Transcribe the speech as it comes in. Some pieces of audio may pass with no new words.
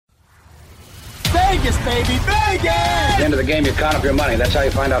Vegas, baby, Vegas! At the end of the game, you count up your money. That's how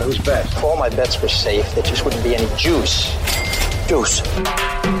you find out who's best. If all my bets were safe, there just wouldn't be any juice. Juice.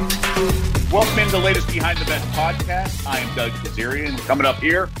 Welcome into the latest Behind the Bets podcast. I am Doug Kezirian. Coming up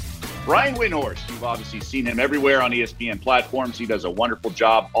here, Brian Windhorst. You've obviously seen him everywhere on ESPN platforms. He does a wonderful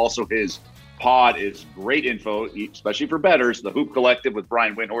job. Also, his pod is great info, especially for bettors, the Hoop Collective with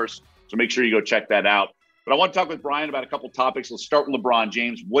Brian Windhorst. So make sure you go check that out. But I want to talk with Brian about a couple topics. Let's start with LeBron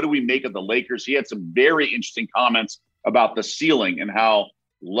James. What do we make of the Lakers? He had some very interesting comments about the ceiling and how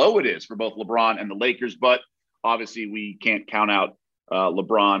low it is for both LeBron and the Lakers. But obviously, we can't count out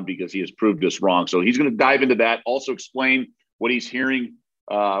LeBron because he has proved us wrong. So he's going to dive into that. Also explain what he's hearing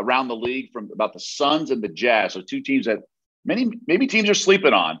around the league about the Suns and the Jazz. So two teams that maybe teams are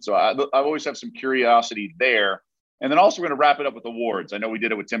sleeping on. So I always have some curiosity there. And then also we're going to wrap it up with awards. I know we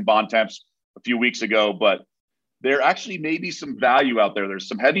did it with Tim Bontemps a few weeks ago, but there actually may be some value out there. There's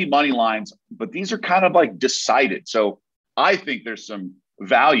some heavy money lines, but these are kind of like decided. So I think there's some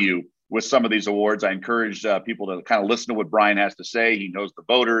value with some of these awards. I encourage people to kind of listen to what Brian has to say. He knows the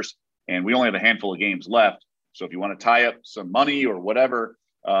voters, and we only have a handful of games left. So if you want to tie up some money or whatever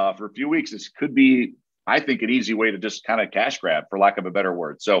for a few weeks, this could be, I think, an easy way to just kind of cash grab, for lack of a better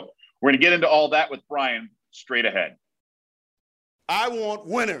word. So we're going to get into all that with Brian straight ahead. I want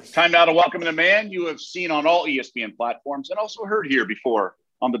winners. Time now to welcome in a man you have seen on all ESPN platforms and also heard here before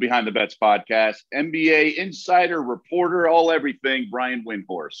on the Behind the Bets podcast, NBA insider, reporter, all everything, Brian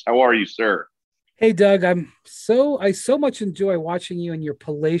Windhorst. How are you, sir? Hey, Doug. I so much enjoy watching you in your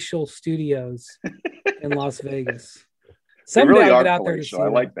palatial studios in Las Vegas. Someday really I'll get out there to see I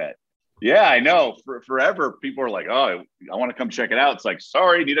like that. Yeah, I know. For forever, people are like, "Oh, I want to come check it out." It's like,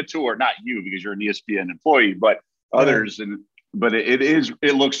 sorry, need a tour. Not you, because you're an ESPN employee, but others. But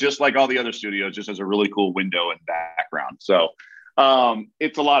it looks just like all the other studios, just has a really cool window and background. So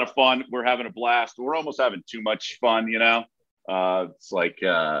it's a lot of fun. We're having a blast. We're almost having too much fun, you know. It's like in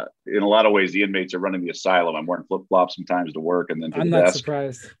a lot of ways, the inmates are running the asylum. I'm wearing flip flops sometimes to work, and then to I'm the not desk.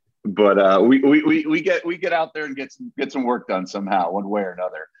 Surprised. But we get out there and get some work done somehow, one way or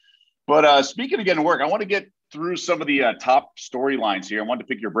another. But speaking of getting work, I want to get through some of the top storylines here. I wanted to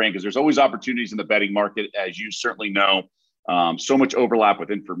pick your brain because there's always opportunities in the betting market, as you certainly know. So much overlap with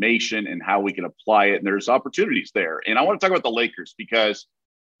information and how we can apply it. And there's opportunities there. And I want to talk about the Lakers because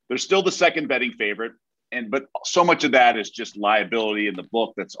they're still the second betting favorite. But so much of that is just liability in the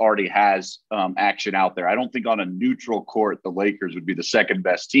book that's already has action out there. I don't think on a neutral court, the Lakers would be the second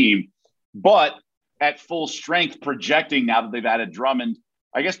best team. But at full strength, projecting now that they've added Drummond,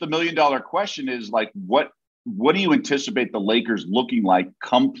 I guess the $1 million question is like, what do you anticipate the Lakers looking like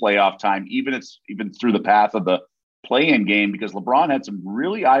come playoff time, even through the path of the play-in game? Because LeBron had some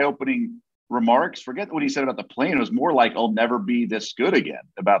really eye-opening remarks. Forget what he said about the play-in. It was more like, I'll never be this good again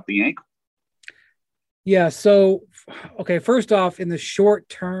about the ankle. Yeah. So, okay. First off, in the short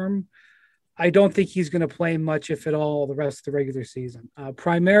term, I don't think he's going to play much, if at all, the rest of the regular season,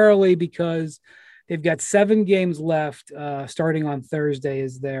 primarily because they've got 7 games left. Starting on Thursday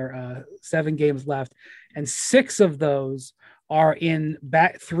is their 7 games left. And 6 of those are in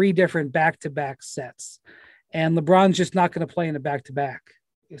 3 different back-to-back sets. And LeBron's just not going to play in a back-to-back.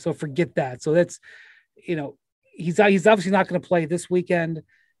 So forget that. So that's, he's obviously not going to play this weekend.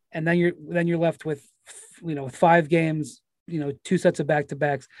 And then you're left with, 5 games, 2 sets of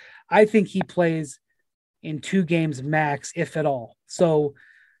back-to-backs. I think he plays in 2 games max, if at all. So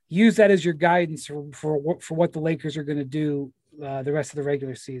use that as your guidance for what the Lakers are going to do the rest of the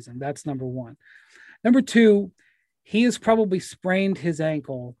regular season. That's number one. Number two, he has probably sprained his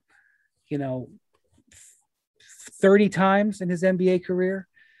ankle, 30 times in his NBA career.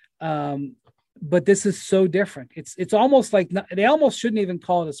 But this is so different. It's almost like they almost shouldn't even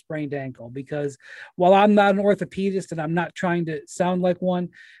call it a sprained ankle, because while I'm not an orthopedist and I'm not trying to sound like one,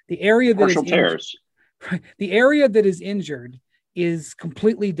 the area that is injured is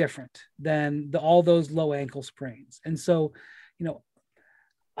completely different than all those low ankle sprains. And so,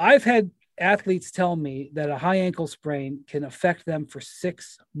 I've had athletes tell me that a high ankle sprain can affect them for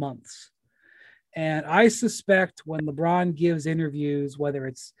 6 months. And I suspect when LeBron gives interviews, whether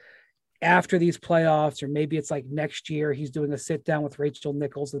it's after these playoffs or maybe it's like next year, he's doing a sit down with Rachel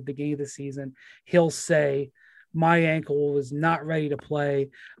Nichols at the beginning of the season, he'll say, my ankle was not ready to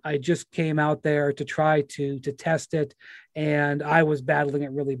play. I just came out there to try to test it, and I was battling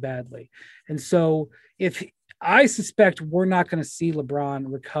it really badly. And so I suspect we're not going to see LeBron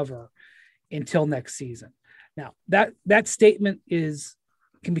recover until next season. Now, that statement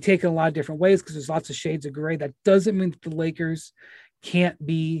can be taken a lot of different ways because there's lots of shades of gray. That doesn't mean that the Lakers can't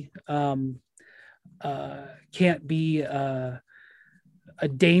be a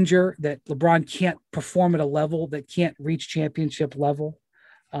danger that LeBron can't perform at a level that can't reach championship level.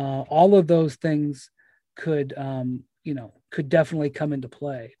 All of those things could definitely come into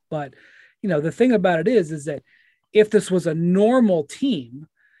play. But, the thing about it is that if this was a normal team,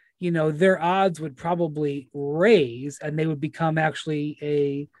 their odds would probably raise and they would become actually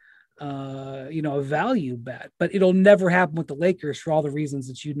a value bet. But it'll never happen with the Lakers for all the reasons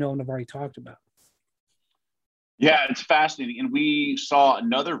that and I've already talked about. Yeah, it's fascinating. And we saw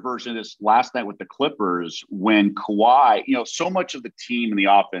another version of this last night with the Clippers when Kawhi, so much of the team and the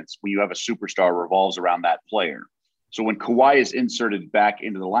offense, when you have a superstar, revolves around that player. So when Kawhi is inserted back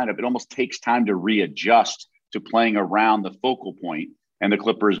into the lineup, it almost takes time to readjust to playing around the focal point. And the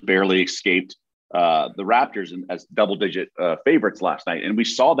Clippers barely escaped the Raptors as double-digit favorites last night. And we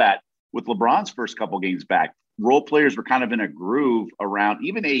saw that with LeBron's first couple games back. Role players were kind of in a groove around,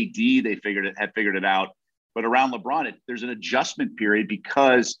 even AD, they had figured it out. But around LeBron, there's an adjustment period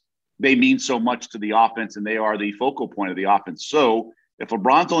because they mean so much to the offense and they are the focal point of the offense. So if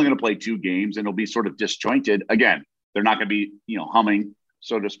LeBron's only going to play 2 games and it'll be sort of disjointed, again, they're not going to be, humming,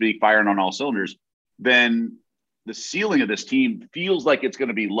 so to speak, firing on all cylinders, then the ceiling of this team feels like it's going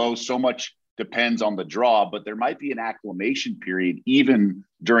to be low. So much depends on the draw, but there might be an acclimation period even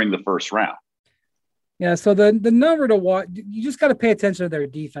during the first round. Yeah, so the number to watch, you just got to pay attention to their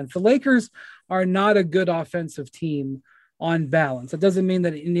defense. The Lakers are not a good offensive team on balance. It doesn't mean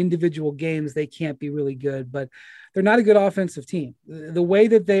that in individual games they can't be really good, but they're not a good offensive team. The way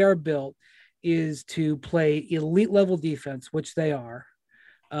that they are built is to play elite level defense, which they are,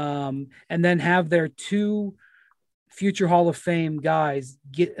 and then have their 2 future Hall of Fame guys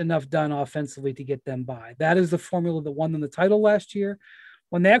get enough done offensively to get them by. That is the formula that won them the title last year.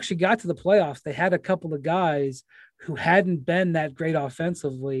 When they actually got to the playoffs, they had a couple of guys who hadn't been that great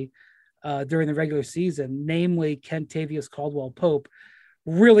offensively during the regular season, namely Kentavious Caldwell-Pope,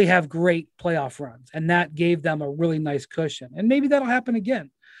 really have great playoff runs. And that gave them a really nice cushion. And maybe that'll happen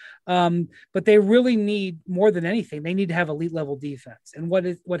again. But they really need, more than anything, they need to have elite level defense. And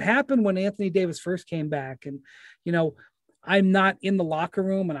what happened when Anthony Davis first came back, and, I'm not in the locker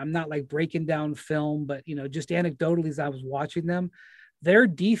room and I'm not like breaking down film, but, just anecdotally as I was watching them, their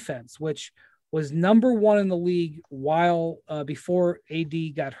defense, which was number 1 in the league while before AD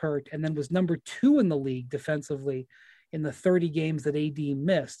got hurt, and then was number 2 in the league defensively in the 30 games that AD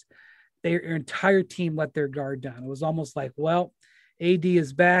missed, their entire team let their guard down. It was almost like, well, AD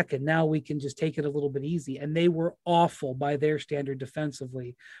is back and now we can just take it a little bit easy. And they were awful by their standard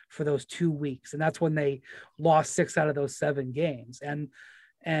defensively for those 2 weeks. And that's when they lost 6 out of those 7 games. And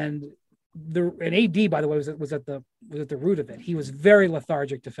AD, by the way, was at the root of it. He was very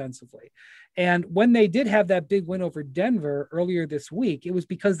lethargic defensively. And when they did have that big win over Denver earlier this week, it was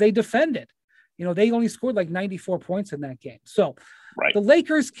because they defended. They only scored like 94 points in that game. So The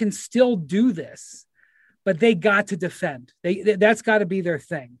Lakers can still do this, but they got to defend. That's got to be their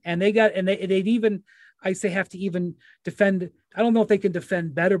thing. And they'd even, I say, have to even defend. I don't know if they can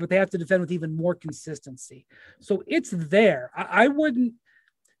defend better, but they have to defend with even more consistency. So it's there. I wouldn't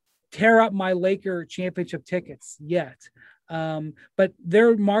tear up my Laker championship tickets yet. But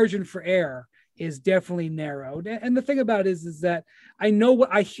their margin for error is definitely narrowed. And the thing about it is that I know what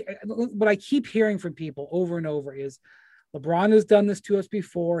I keep hearing from people over and over is LeBron has done this to us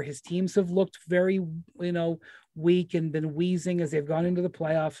before. His teams have looked very, weak and been wheezing as they've gone into the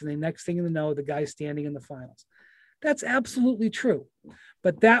playoffs. And the next thing you know, the guy's standing in the finals. That's absolutely true.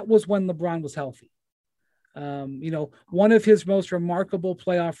 But that was when LeBron was healthy. One of his most remarkable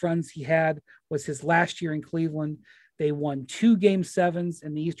playoff runs he had was his last year in Cleveland. They won 2 Game 7s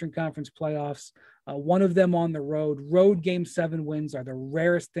in the Eastern Conference playoffs, one of them on the road. Road Game 7 wins are the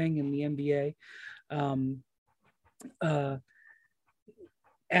rarest thing in the NBA.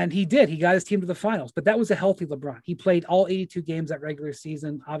 And he got his team to the finals, but that was a healthy LeBron. He played all 82 games that regular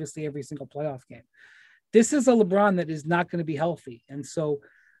season, obviously every single playoff game. This is a LeBron that is not going to be healthy. And so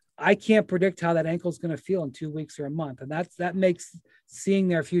I can't predict how that ankle is going to feel in 2 weeks or a month. And that makes seeing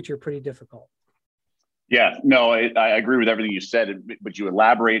their future pretty difficult. Yeah, no, I agree with everything you said, but you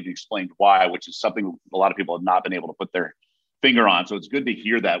elaborated and explained why, which is something a lot of people have not been able to put their finger on. So it's good to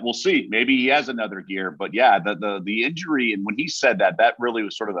hear that. We'll see. Maybe he has another gear, but yeah, the injury, and when he said that really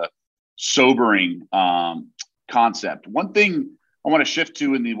was sort of a sobering concept. One thing I want to shift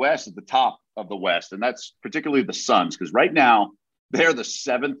to in the West, at the top of the West, and that's particularly the Suns, because right now they're the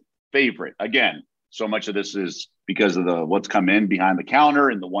 7th favorite. Again, so much of this is because of what's come in behind the counter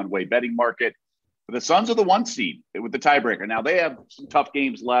and the one-way betting market. But the Suns are the 1 seed with the tiebreaker. Now they have some tough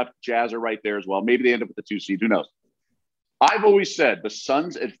games left. Jazz are right there as well. Maybe they end up with the 2 seed. Who knows? I've always said the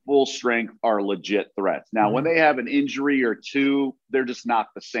Suns at full strength are legit threats. Now, when they have an injury or two, they're just not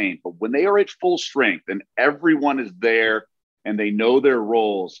the same. But when they are at full strength and everyone is there and they know their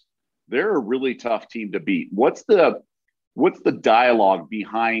roles, they're a really tough team to beat. What's the dialogue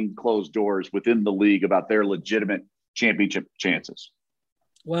behind closed doors within the league about their legitimate championship chances?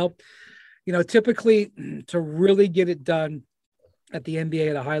 Well, typically to really get it done at the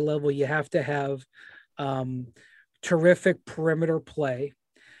NBA at a high level, you have to have terrific perimeter play,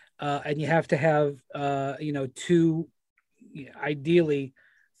 and you have to have two, ideally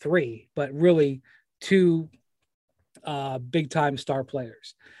three, but really two big time star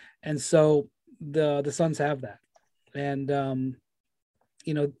players. And so the Suns have that. And I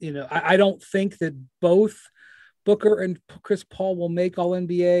don't think that both Booker and Chris Paul will make All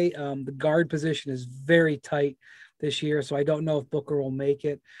NBA. The guard position is very tight this year, so I don't know if Booker will make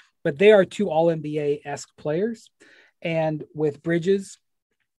it. But they are two All NBA-esque players. And with Bridges,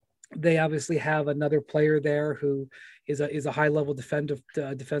 they obviously have another player there who is a high-level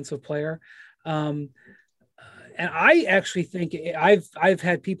defensive player. And I actually think I've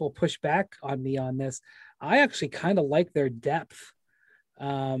had people push back on me on this. I actually kind of like their depth.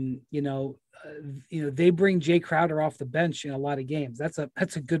 They bring Jay Crowder off the bench in a lot of games. That's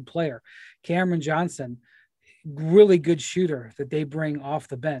a good player. Cameron Johnson, really good shooter that they bring off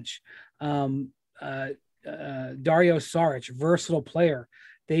the bench. Dario Saric, versatile player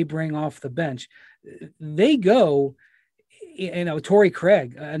they bring off the bench. They go, Torrey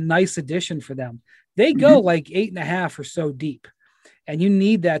Craig, a nice addition for them. They go like 8.5 or so deep, and you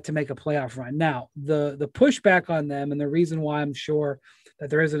need that to make a playoff run. Now, the pushback on them, and the reason why I'm sure that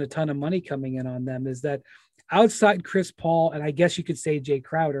there isn't a ton of money coming in on them, is that outside Chris Paul, and I guess you could say Jay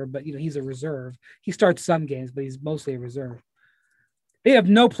Crowder, but he's a reserve. He starts some games, but he's mostly a reserve. They have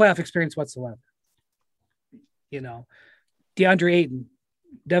no playoff experience whatsoever. DeAndre Ayton,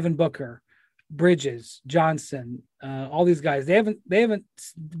 Devin Booker, Bridges, Johnson, all these guys, they haven't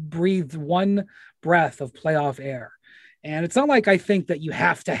breathed one breath of playoff air. And it's not like I think that you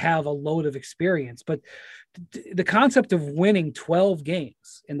have to have a load of experience, but the concept of winning 12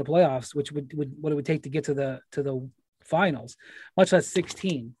 games in the playoffs, which what it would take to get to the finals, much less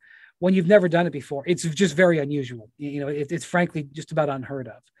 16, when you've never done it before, it's just very unusual. It's frankly just about unheard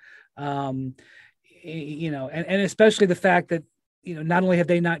of. And especially the fact that, not only have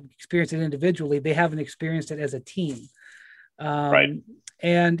they not experienced it individually, they haven't experienced it as a team. Right.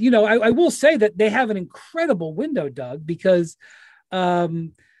 And, I will say that they have an incredible window, Doug, because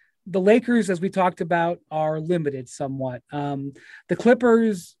the Lakers, as we talked about, are limited somewhat. The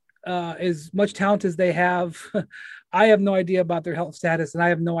Clippers, as much talent as they have, I have no idea about their health status, and I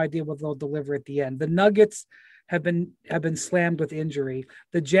have no idea what they'll deliver at the end. The Nuggets have been slammed with injury.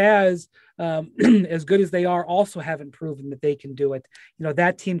 The Jazz, as good as they are, also haven't proven that they can do it.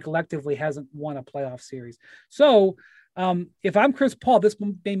 That team collectively hasn't won a playoff series. So if I'm Chris Paul, this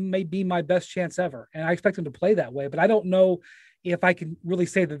may be my best chance ever. And I expect him to play that way, but I don't know if I can really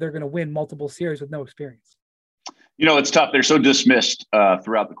say that they're going to win multiple series with no experience. It's tough. They're so dismissed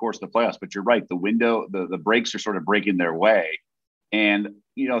throughout the course of the playoffs, but you're right. The window, the breaks are sort of breaking their way. And,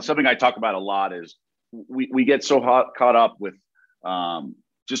 something I talk about a lot is we get so caught up with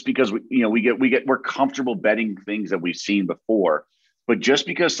just because we're comfortable betting things that we've seen before. But just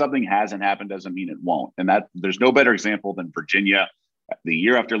because something hasn't happened doesn't mean it won't. And that there's no better example than Virginia. The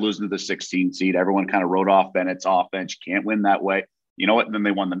year after losing to the 16 seed, everyone kind of wrote off Bennett's offense. Can't win that way. You know what? And then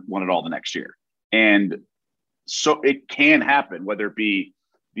they won it all the next year. And so it can happen, whether it be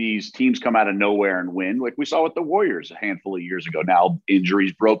these teams come out of nowhere and win, like we saw with the Warriors a handful of years ago. Now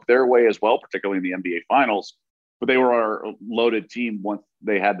injuries broke their way as well, particularly in the NBA Finals. But they were our loaded team once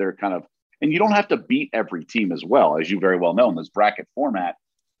they had their kind of. And you don't have to beat every team as well, as you very well know in this bracket format.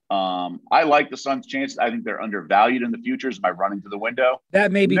 I like the Suns' chances. I think they're undervalued in the futures by running to the window.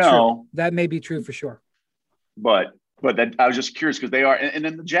 That may be true. That may be true for sure. But that, I was just curious because they are. And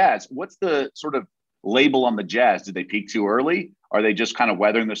then the Jazz, what's the sort of label on the Jazz? Did they peak too early? Are they just kind of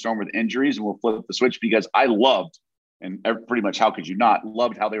weathering the storm with injuries and we'll flip the switch? Because I loved, and pretty much how could you not,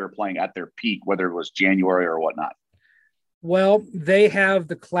 loved how they were playing at their peak, whether it was January or whatnot. Well, they have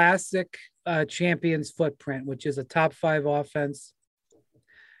the classic champions footprint, which is a top 5 offense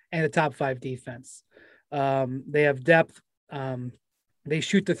and a top 5 defense. They have depth. They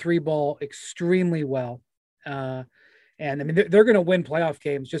shoot the 3 ball extremely well. And I mean, they're going to win playoff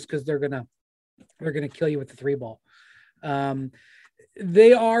games just because they're going to kill you with the 3 ball.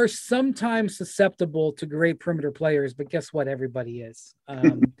 They are sometimes susceptible to great perimeter players, but guess what? Everybody is.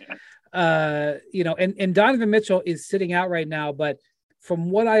 And Donovan Mitchell is sitting out right now, but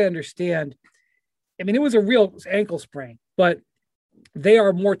from what I understand, I mean, it was a real ankle sprain. but they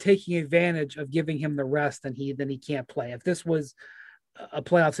are more taking advantage of giving him the rest than he can't play. If this was a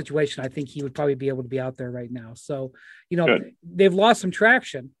playoff situation, I think he would probably be able to be out there right now. So, Good. they've lost some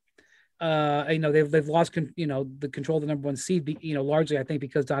traction. They've lost, the control of the number one seed, largely, I think,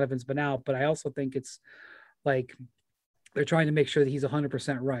 because Donovan's been out, but I also think it's like they're trying to make sure that he's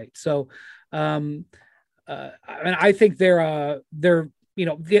 100% right. So, I think they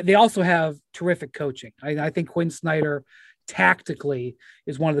also have terrific coaching. I think Quinn Snyder tactically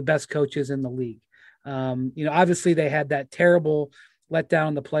is one of the best coaches in the league. Obviously they had that terrible letdown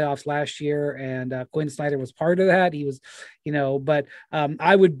in the playoffs last year, and Quinn Snyder was part of that. He was, but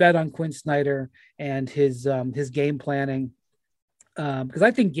I would bet on Quinn Snyder and his game planning, because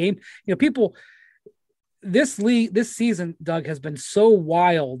I think people. This season, Doug, has been so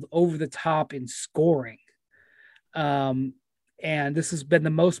wild, over the top in scoring. And this has been the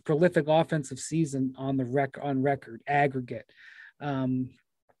most prolific offensive season on record aggregate. When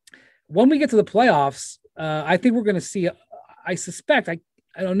we get to the playoffs, I think we're going to see, I suspect, I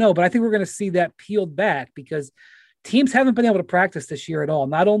don't know, but I think we're going to see that peeled back, because teams haven't been able to practice this year at all,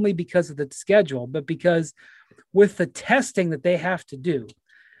 not only because of the schedule, but because with the testing that they have to do,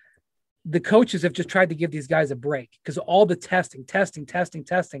 the coaches have just tried to give these guys a break, because all the testing,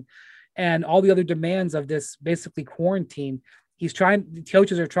 and all the other demands of this basically quarantine. The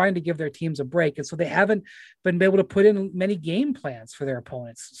coaches are trying to give their teams a break. And so they haven't been able to put in many game plans for their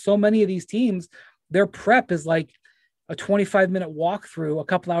opponents. So many of these teams, their prep is like a 25-minute walkthrough a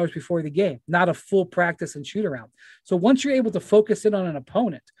couple hours before the game, not a full practice and shoot around. So once you're able to focus in on an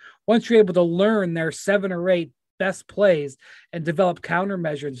opponent, once you're able to learn their 7 or 8 best plays and develop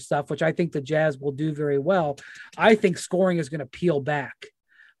countermeasures and stuff, which I think the Jazz will do very well, I think scoring is going to peel back.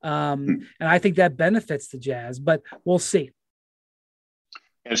 And I think that benefits the Jazz, but we'll see.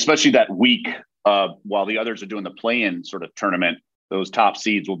 And especially that week, while the others are doing the play-in sort of tournament, those top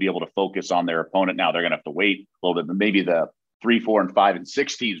seeds will be able to focus on their opponent. Now they're going to have to wait a little bit, but maybe the 3, 4, and 5, and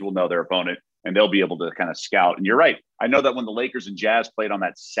 6 teams will know their opponent, and they'll be able to kind of scout. And you're right. I know that when the Lakers and Jazz played on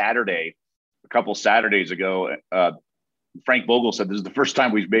that Saturday, a couple Saturdays ago, Frank Vogel said this is the first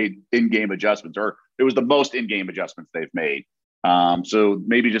time we've made in-game adjustments, or it was the most in-game adjustments they've made. So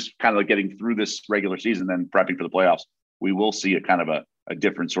maybe just kind of getting through this regular season, then prepping for the playoffs, we will see a kind of a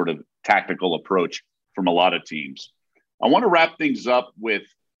different sort of tactical approach from a lot of teams. I want to wrap things up with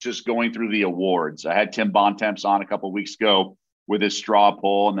just going through the awards. I had Tim Bontemps on a couple of weeks ago with his straw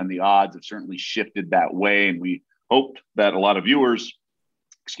poll, and then the odds have certainly shifted that way. And we hoped that a lot of listeners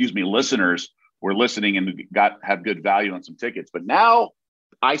were listening and have good value on some tickets. But now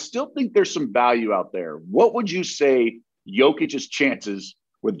I still think there's some value out there. What would you say Jokic's chances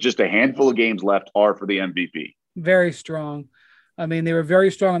with just a handful of games left are for the MVP? Very strong. I mean, they were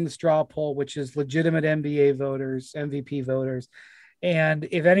very strong on the straw poll, which is legitimate NBA voters, MVP voters. And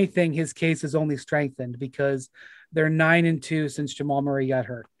if anything, his case is only strengthened because they're 9-2 since Jamal Murray got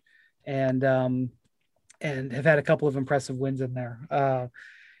hurt, and have had a couple of impressive wins in there.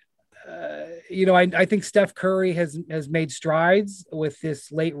 I think Steph Curry has made strides with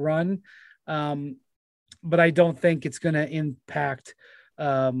this late run, but I don't think it's going to impact.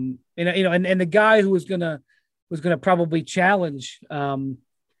 And the guy who was going to probably challenge him,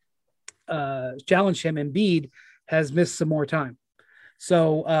 Embiid, has missed some more time.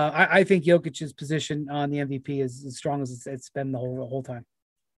 So I think Jokic's position on the MVP is as strong as it's been the whole time.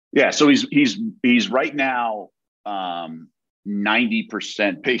 Yeah, so he's right now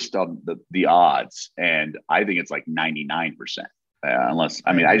 90% based on the odds, and I think it's like 99%.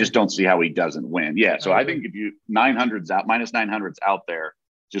 I just don't see how he doesn't win. Yeah, so I think if you minus 900's out there,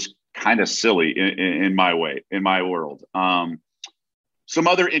 just kind of silly in my world. Some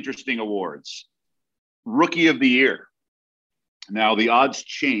other interesting awards. Rookie of the Year. Now, the odds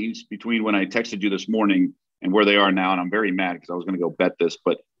changed between when I texted you this morning and where they are now, and I'm very mad because I was going to go bet this,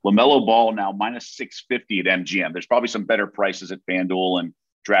 but LaMelo Ball now minus 650 at MGM. There's probably some better prices at FanDuel and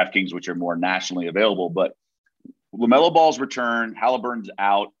DraftKings, which are more nationally available, but LaMelo Ball's return, Halliburton's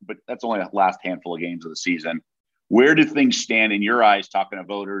out, but that's only the last handful of games of the season. Where do things stand in your eyes, talking to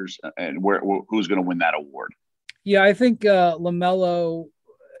voters, and who's going to win that award? Yeah, I think LaMelo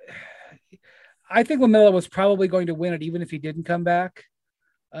was probably going to win it even if he didn't come back.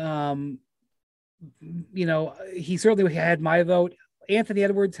 He certainly had my vote. Anthony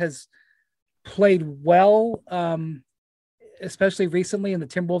Edwards has played well, especially recently, and the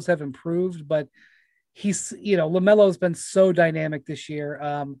Timberwolves have improved, but LaMelo's been so dynamic this year.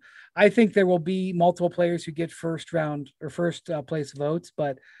 I think there will be multiple players who get first round or first place votes,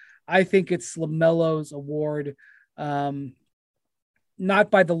 but I think it's LaMelo's award.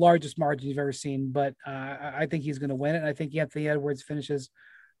 not by the largest margin you've ever seen, but I think he's going to win it. And I think Anthony Edwards finishes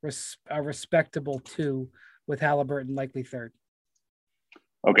a respectable 2, with Halliburton likely 3rd.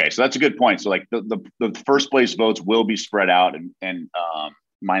 Okay, so that's a good point. So like the first place votes will be spread out, and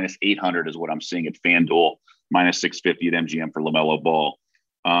minus 800 is what I'm seeing at FanDuel, minus 650 at MGM for LaMelo Ball.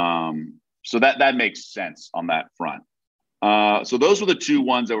 So that makes sense on that front. So those were the 2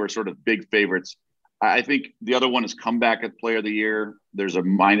 ones that were sort of big favorites. I think the other one is comeback at Player of the Year. There's a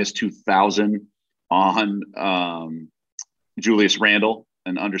minus 2,000 on Julius Randle,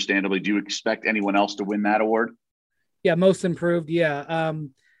 and understandably, do you expect anyone else to win that award? Yeah, most improved. Yeah.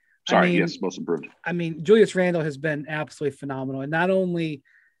 Yes, most improved. I mean, Julius Randle has been absolutely phenomenal. And not only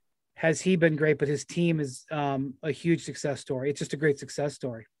has he been great, but his team is a huge success story. It's just a great success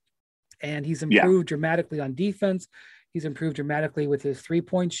story. And he's improved dramatically on defense. He's improved dramatically with his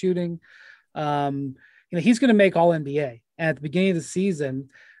 3-point shooting. He's going to make All NBA. And at the beginning of the season,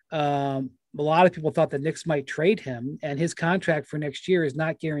 a lot of people thought the Knicks might trade him, and his contract for next year is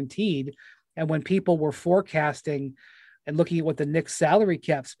not guaranteed. And when people were forecasting and looking at what the Knicks salary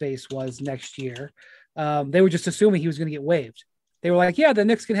cap space was next year, they were just assuming he was going to get waived. They were like, yeah, the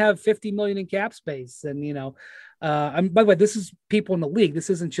Knicks can have 50 million in cap space. And, by the way, this is people in the league. This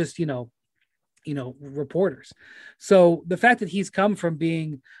isn't just, reporters. So the fact that he's come from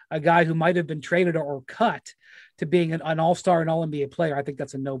being a guy who might've been traded or cut to being an all-star and all-NBA player, I think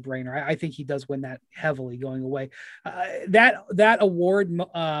that's a no-brainer. I think he does win that heavily going away. That award,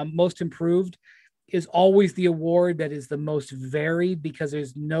 most improved, is always the award that is the most varied because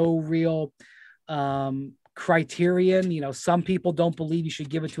there's no real criterion. Some people don't believe you should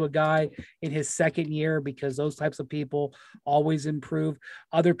give it to a guy in his second year because those types of people always improve.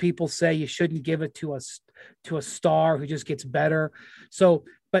 Other people say you shouldn't give it to a star who just gets better. So,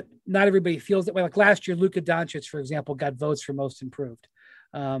 but not everybody feels that way. Like last year, Luka Doncic, for example, got votes for most improved.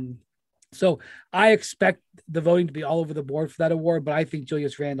 So I expect the voting to be all over the board for that award, but I think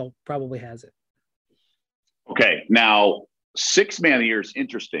Julius Randle probably has it. Okay, now 6th man of the year is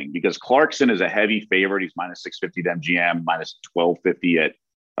interesting because Clarkson is a heavy favorite. He's minus 650 at MGM, minus 1250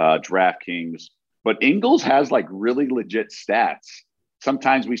 at DraftKings. But Ingles has like really legit stats.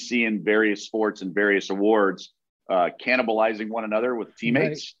 Sometimes we see in various sports and various awards cannibalizing one another with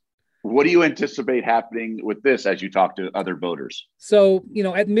teammates. Right. What do you anticipate happening with this as you talk to other voters? So,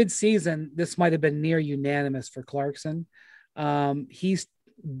 at midseason, this might have been near unanimous for Clarkson. He's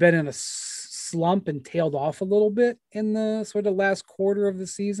been in a slump and tailed off a little bit in the sort of last quarter of the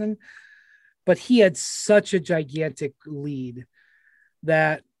season, but he had such a gigantic lead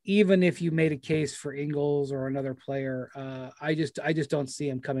that even if you made a case for Ingles or another player, I just don't see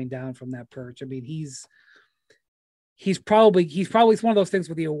him coming down from that perch. I mean, he's probably one of those things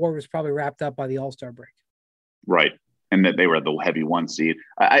where the award was probably wrapped up by the All-Star break. Right. And that they were the heavy 1 seed.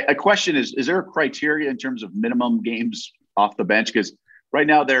 A question is there a criteria in terms of minimum games off the bench? Because right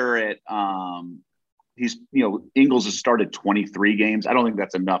now they're at Ingles has started 23 games. I don't think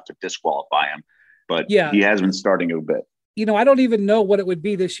that's enough to disqualify him, but he has been starting a bit. I don't even know what it would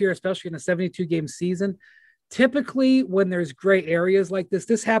be this year, especially in a 72-game season. Typically, when there's gray areas like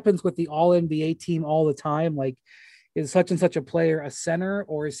this happens with the All-NBA team all the time. Like, is such and such a player a center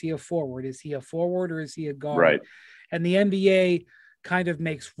or is he a forward? Is he a forward or is he a guard? Right. And the NBA kind of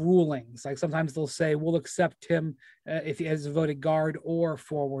makes rulings. Like sometimes they'll say, we'll accept him if he has a voted guard or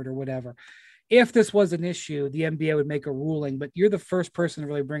forward or whatever. If this was an issue, the NBA would make a ruling, but you're the first person to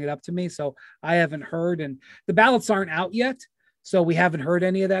really bring it up to me. So I haven't heard, and the ballots aren't out yet. So we haven't heard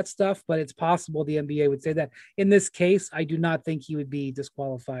any of that stuff, but it's possible the NBA would say that. In this case, I do not think he would be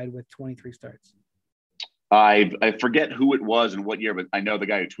disqualified with 23 starts. I forget who it was and what year, but I know the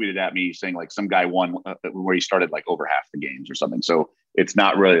guy who tweeted at me saying like some guy won where he started like over half the games or something. So it's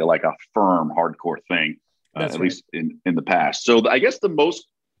not really like a firm hardcore thing, at least in the past. So I guess the most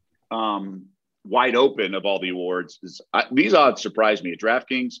wide open of all the awards is these odds surprise me. At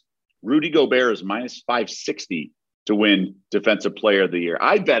DraftKings, Rudy Gobert is minus 560 to win Defensive Player of the Year.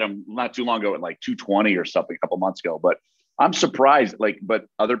 I bet him not too long ago at like 220 or something a couple months ago, but I'm surprised, but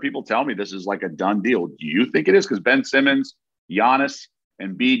other people tell me this is like a done deal. Do you think it is? Because Ben Simmons, Giannis,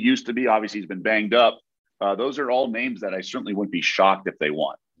 and Embiid used to be. Obviously, he's been banged up. Those are all names that I certainly wouldn't be shocked if they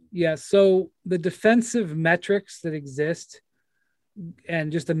won. Yeah, so the defensive metrics that exist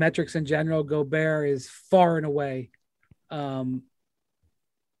and just the metrics in general, Gobert is far and away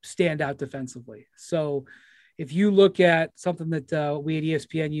stand out defensively. So if you look at something that we at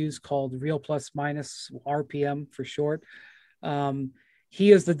ESPN use called real plus minus RPM for short,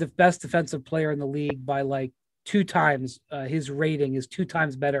 he is the best defensive player in the league by like 2 times. His rating is 2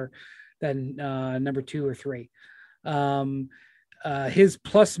 times better than number 2 or 3. his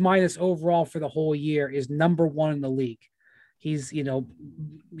plus minus overall for the whole year is number 1 in the league. He's, he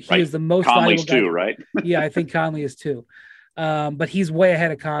is the most Conley's valuable guy. too, right? Yeah, I think Conley is too. But he's way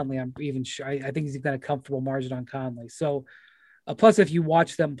ahead of Conley. I'm even sure. I think he's got a comfortable margin on Conley. So, plus, if you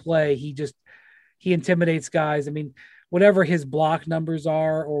watch them play, he intimidates guys. I mean, whatever his block numbers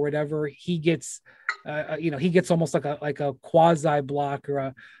are or whatever, he gets, he gets almost like a quasi block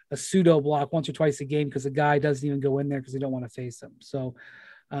or a pseudo block once or twice a game because the guy doesn't even go in there because they don't want to face him. So,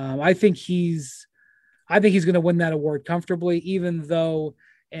 I think he's going to win that award comfortably, even though,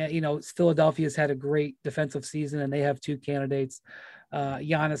 Philadelphia's had a great defensive season and they have 2 candidates.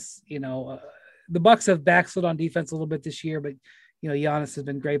 Giannis, the Bucks have backslid on defense a little bit this year, but Giannis has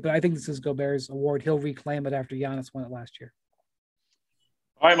been great. But I think this is Gobert's award. He'll reclaim it after Giannis won it last year.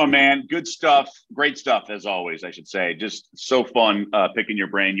 All right, my man. Good stuff. Great stuff, as always, I should say. Just so fun picking your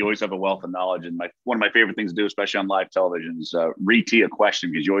brain. You always have a wealth of knowledge. And one of my favorite things to do, especially on live television, is re-tee a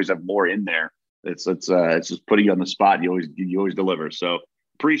question because you always have more in there. It's just putting you on the spot. You always deliver. So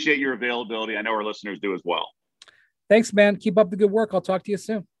appreciate your availability. I know our listeners do as well. Thanks, man. Keep up the good work. I'll talk to you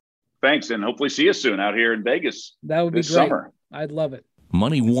soon. Thanks, and hopefully see you soon out here in Vegas. That would be this great. Summer. I'd love it.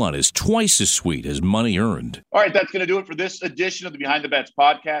 Money won is twice as sweet as money earned. All right, that's going to do it for this edition of the Behind the Bets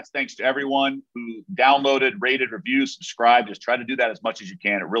podcast. Thanks to everyone who downloaded, rated, reviewed, subscribed. Just try to do that as much as you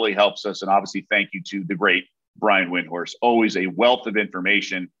can. It really helps us. And obviously, thank you to the great Brian Windhorst. Always a wealth of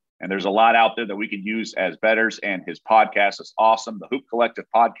information. And there's a lot out there that we can use as bettors. And his podcast is awesome. The Hoop Collective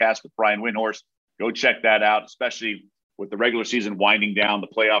podcast with Brian Windhorst. Go check that out, especially with the regular season winding down, the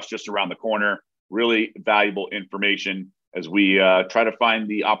playoffs just around the corner. Really valuable information as we try to find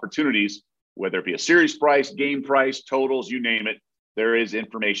the opportunities, whether it be a series price, game price, totals, you name it. There is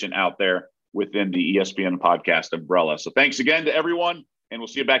information out there within the ESPN podcast umbrella. So thanks again to everyone, and we'll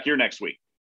see you back here next week.